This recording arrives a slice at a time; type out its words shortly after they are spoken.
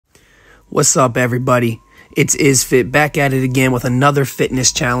What's up, everybody? It's IsFit back at it again with another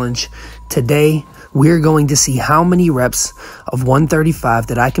fitness challenge. Today, we're going to see how many reps of 135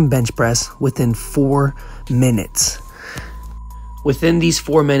 that I can bench press within 4 minutes. Within these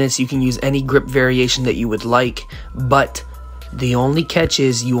 4 minutes, you can use any grip variation that you would like, but the only catch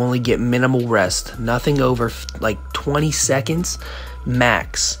is you only get minimal rest. Nothing over like 20 seconds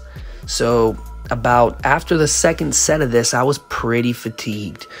max. So about after the second set of this, I was pretty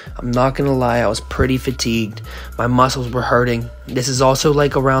fatigued. I'm not gonna lie, I was pretty fatigued. My muscles were hurting. This is also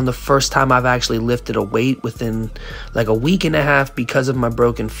like around the first time I've actually lifted a weight within like a week and a half because of my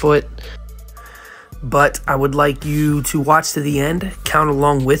broken foot. But I would like you to watch to the end, count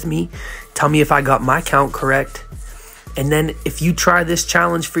along with me, tell me if I got my count correct. And then if you try this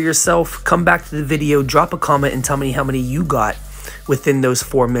challenge for yourself, come back to the video, drop a comment and tell me how many you got within those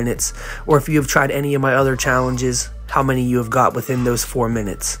 4 minutes, or if you have tried any of my other challenges, how many you have got within those 4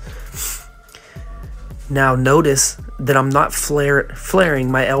 minutes. Now notice that I'm not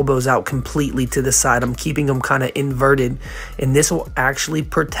flaring my elbows out completely to the side. I'm keeping them kind of inverted, and this will actually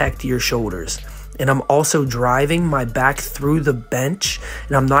protect your shoulders. And I'm also driving my back through the bench,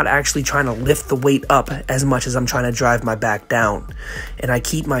 and I'm not actually trying to lift the weight up as much as I'm trying to drive my back down. And I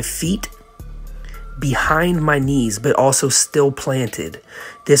keep my feet behind my knees, but also still planted.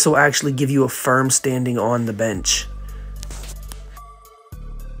 This will actually give you a firm standing on the bench.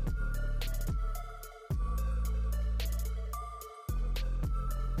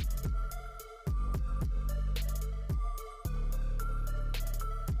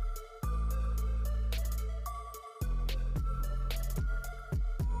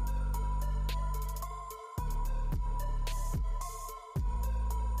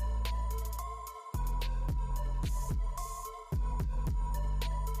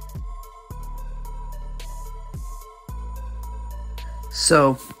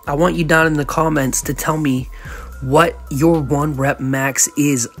 So I want you down in the comments to tell me what your 1 rep max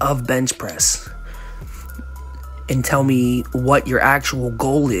is of bench press, and tell me what your actual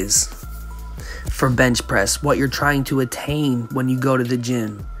goal is for bench press, what you're trying to attain when you go to the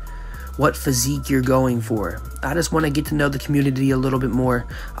gym, what physique you're going for. I just want to get to know the community a little bit more.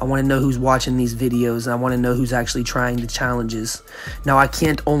 I want to know who's watching these videos, and I want to know who's actually trying the challenges. Now, I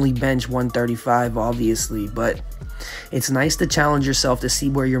can't only bench 135, obviously, but it's nice to challenge yourself to see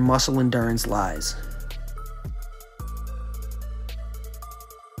where your muscle endurance lies.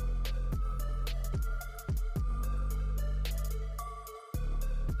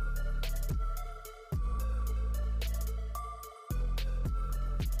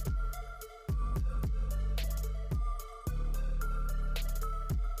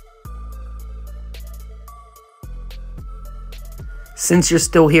 Since you're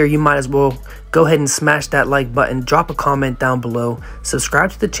still here, you might as well go ahead and smash that like button, drop a comment down below,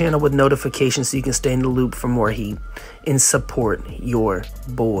 subscribe to the channel with notifications so you can stay in the loop for more heat, and support your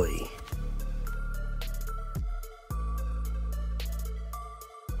boy.